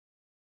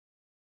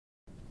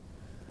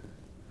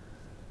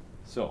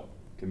So,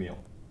 Camille,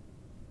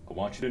 I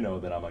want you to know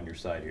that I'm on your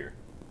side here.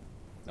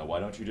 Now, why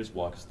don't you just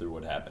walk us through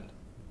what happened?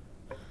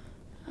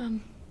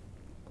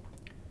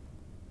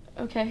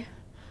 Okay.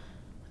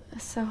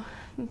 So,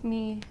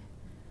 me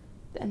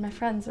and my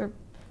friends, or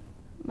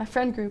my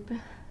friend group,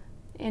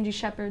 Angie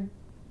Shepard,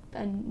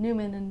 Ben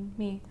Newman, and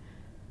me,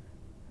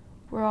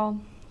 we're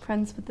all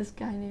friends with this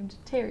guy named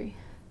Terry.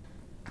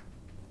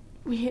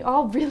 We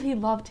all really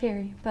love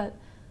Terry, but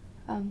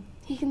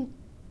he can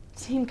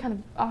seem kind of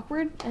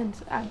awkward and,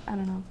 I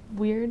don't know,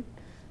 weird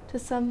to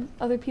some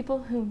other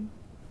people who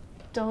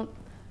don't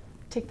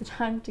take the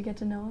time to get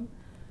to know him.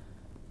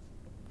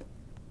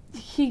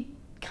 He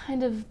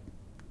kind of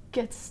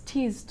gets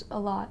teased a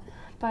lot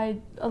by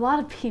a lot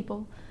of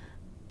people,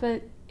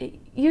 but it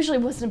usually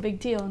wasn't a big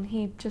deal, and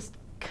he just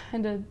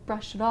kind of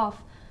brushed it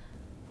off.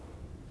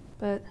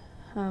 But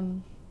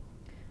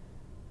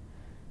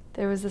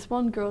there was this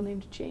one girl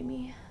named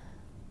Jamie,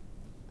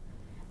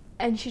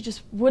 and she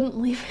just wouldn't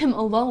leave him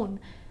alone.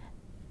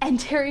 And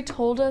Terry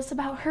told us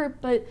about her,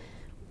 but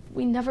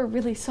we never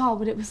really saw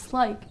what it was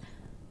like.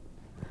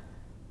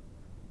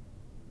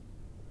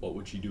 What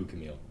would she do,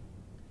 Camille?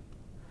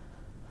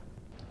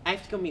 I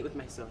have to go meet with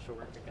my social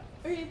worker guy.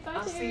 Okay, bye,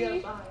 I'll see Terry.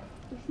 you. Bye.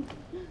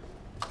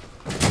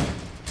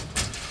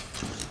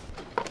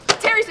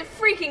 Terry's a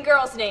freaking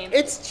girl's name.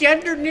 It's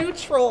gender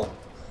neutral.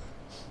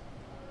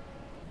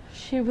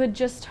 She would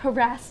just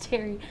harass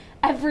Terry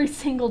every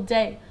single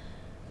day.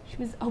 She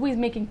was always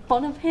making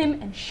fun of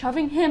him and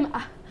shoving him.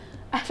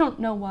 I don't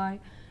know why.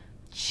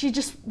 She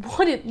just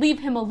wouldn't leave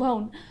him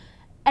alone.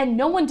 And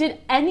no one did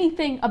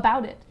anything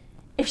about it.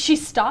 If she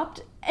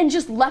stopped and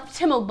just left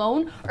him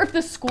alone, or if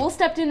the school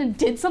stepped in and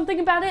did something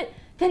about it,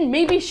 then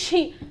maybe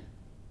she...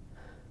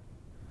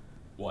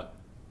 What?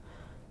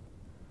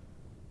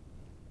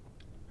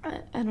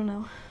 I don't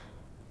know.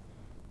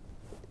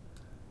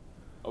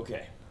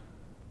 Okay.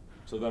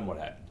 So then what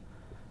happened?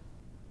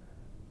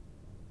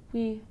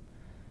 We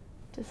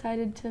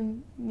decided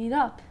to meet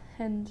up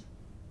and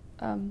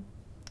come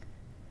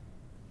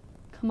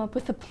up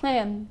with a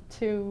plan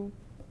to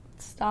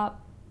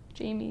stop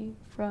Jamie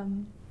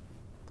from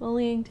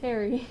bullying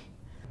Terry.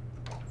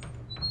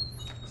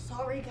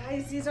 Sorry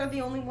guys, these are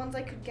the only ones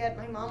I could get.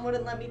 My mom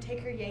wouldn't let me take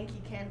her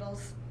Yankee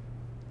candles.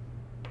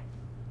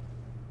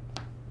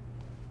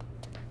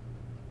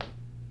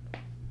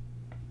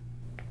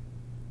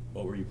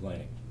 What were you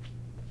planning?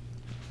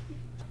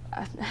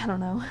 I don't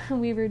know.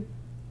 We were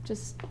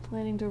just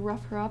planning to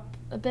rough her up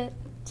a bit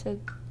to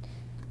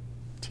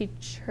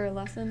teach her a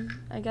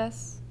lesson, I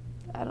guess.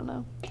 I don't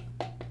know.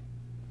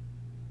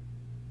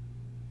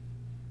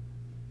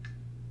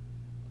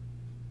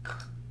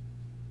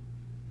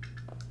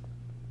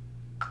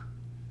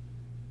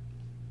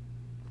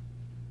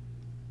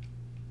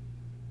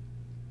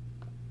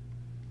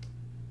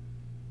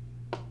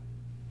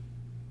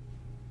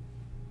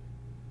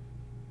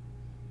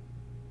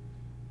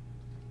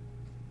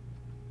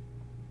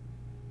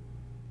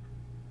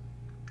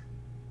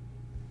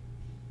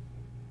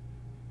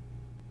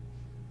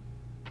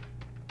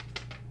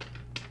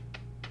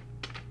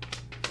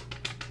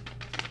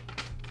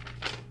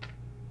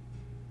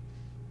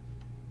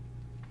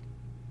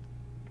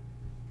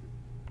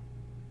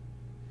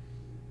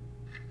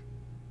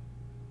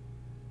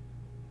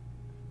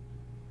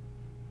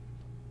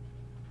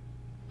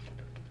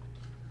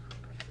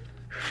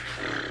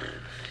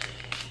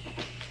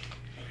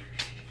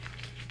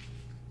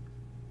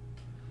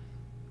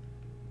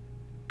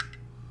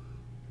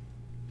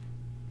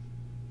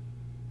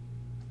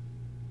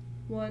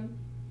 One,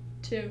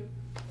 2,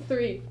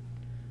 3.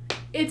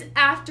 It's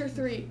after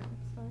 3.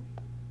 Sorry.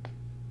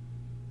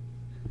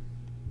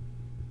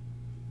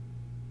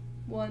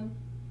 1,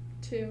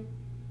 2,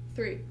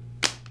 3.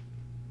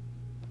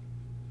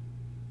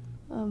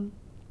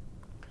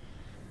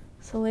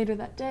 So later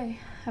that day,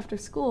 after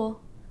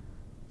school,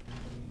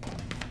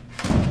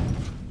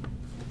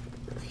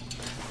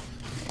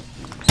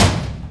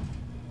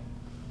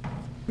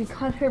 we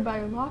caught her by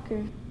her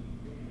locker.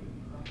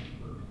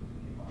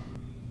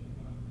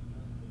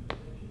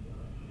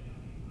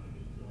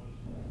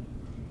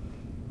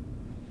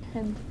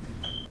 And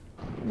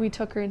we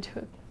took her into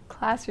a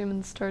classroom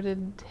and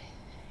started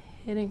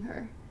hitting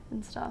her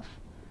and stuff.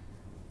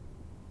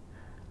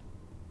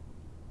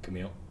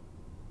 Camille?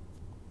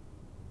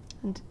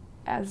 And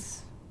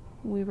as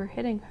we were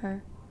hitting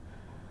her,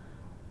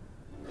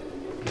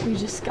 we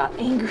just got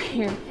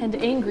angrier and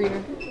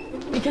angrier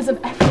because of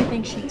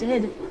everything she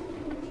did.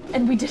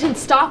 And we didn't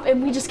stop,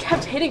 and we just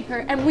kept hitting her,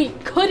 and we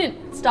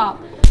couldn't stop.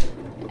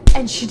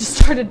 And she just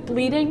started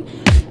bleeding,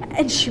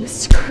 and she was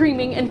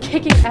screaming and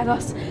kicking at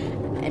us,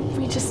 and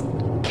we just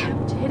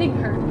kept hitting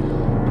her.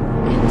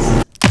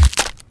 And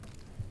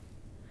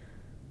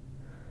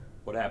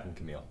What happened,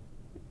 Camille?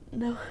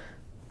 no.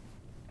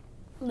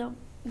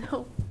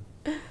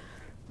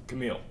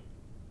 Camille.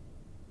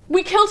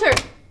 We killed her,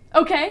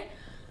 okay?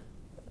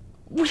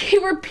 We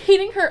were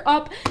beating her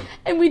up,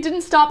 and we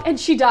didn't stop, and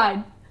she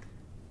died.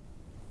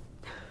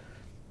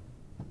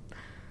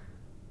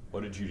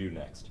 What did you do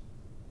next?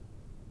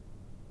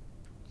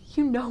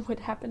 You know what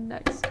happened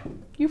next.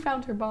 You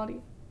found her body.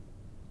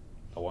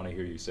 I want to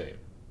hear you say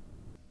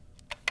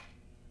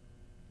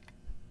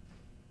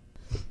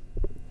it.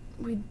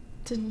 We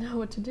didn't know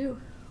what to do.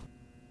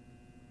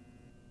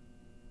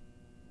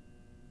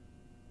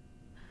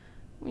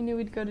 We knew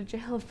we'd go to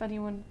jail if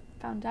anyone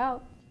found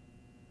out.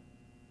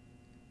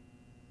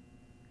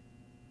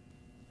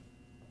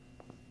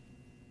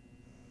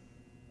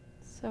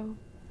 So,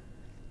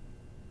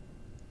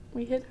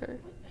 we hid her.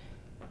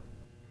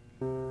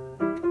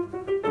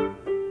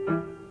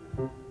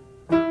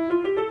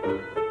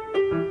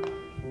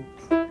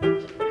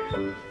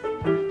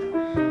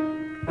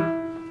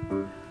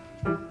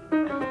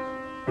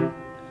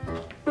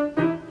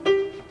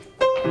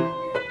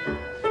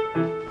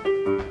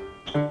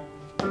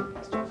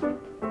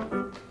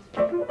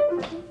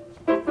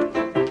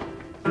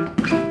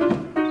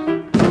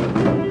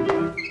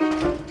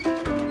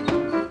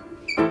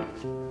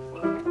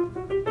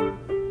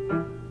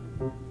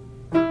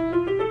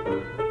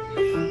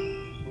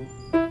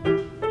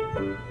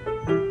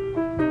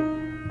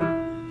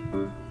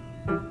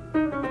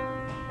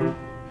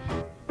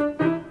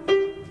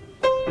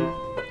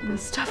 We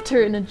stuffed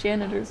her in a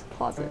janitor's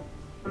closet.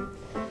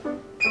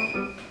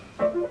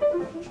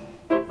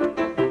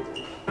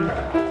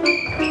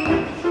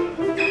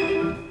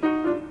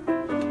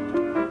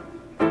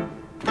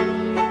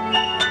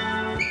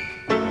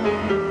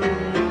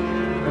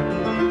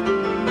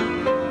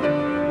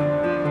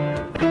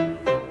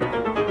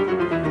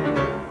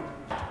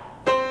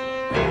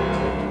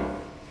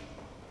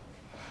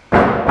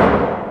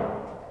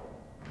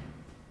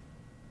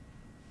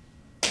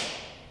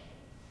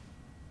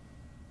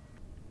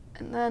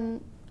 And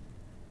then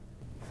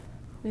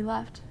we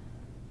left.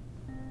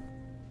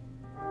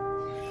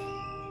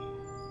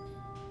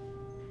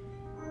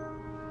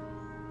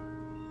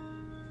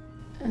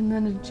 And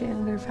then a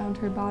janitor found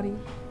her body.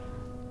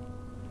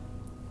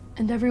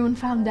 And everyone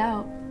found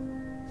out.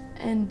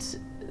 And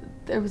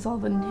there was all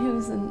the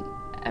news, and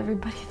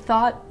everybody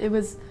thought it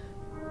was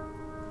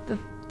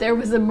there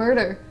was a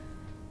murder.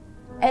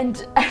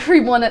 And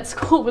everyone at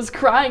school was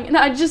crying, and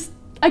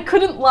I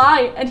couldn't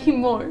lie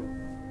anymore.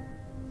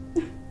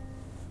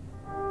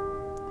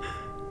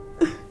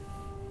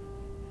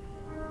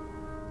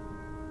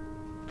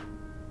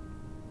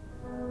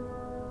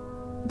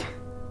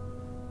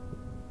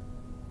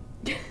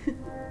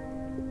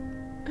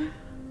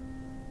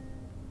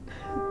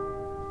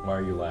 Why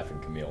are you laughing,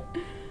 Camille?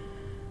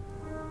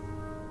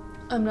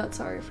 I'm not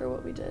sorry for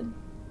what we did.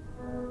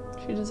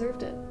 She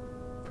deserved it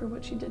for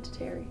what she did to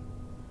Terry.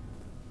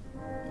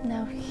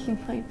 Now he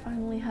might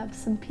finally have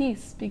some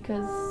peace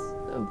because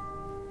of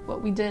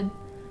what we did.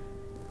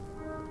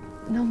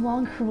 No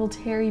longer will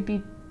Terry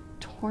be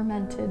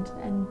tormented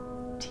and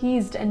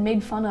teased and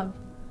made fun of.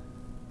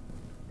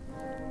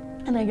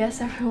 And I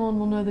guess everyone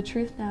will know the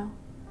truth now.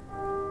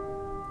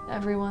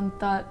 Everyone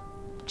thought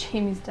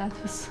Jamie's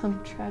death was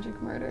some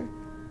tragic murder.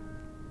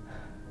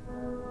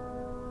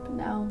 But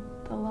now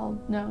they'll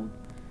all know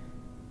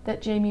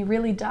that Jamie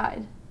really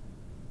died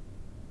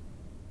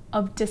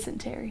of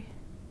dysentery.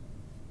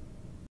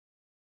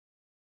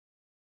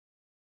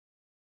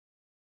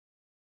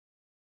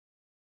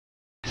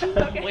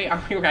 Wait,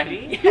 are we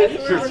ready?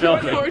 Yes, we're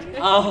filming.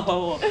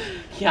 Oh,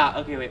 yeah.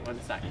 Okay, wait 1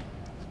 second.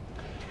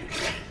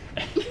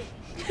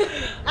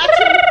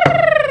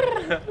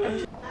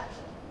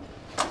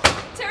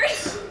 Terry!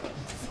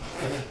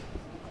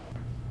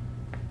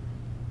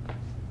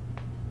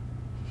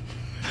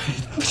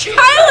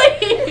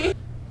 Charlie!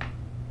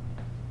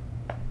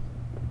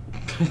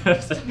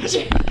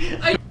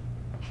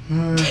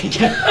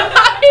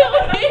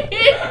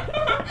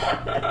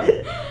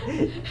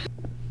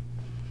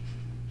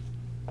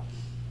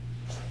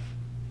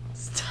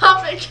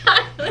 Stop it,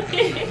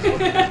 Kylie!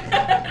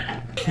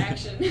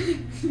 Action.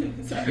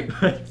 Sorry.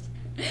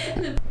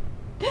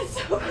 That's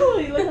so cool.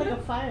 You look like a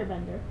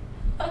firebender.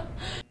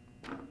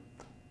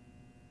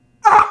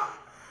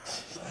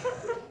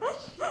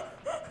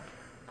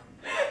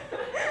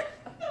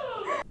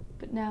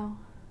 But now,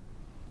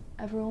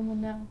 everyone will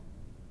know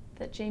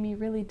that Jamie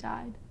really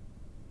died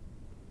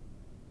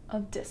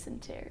of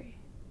dysentery.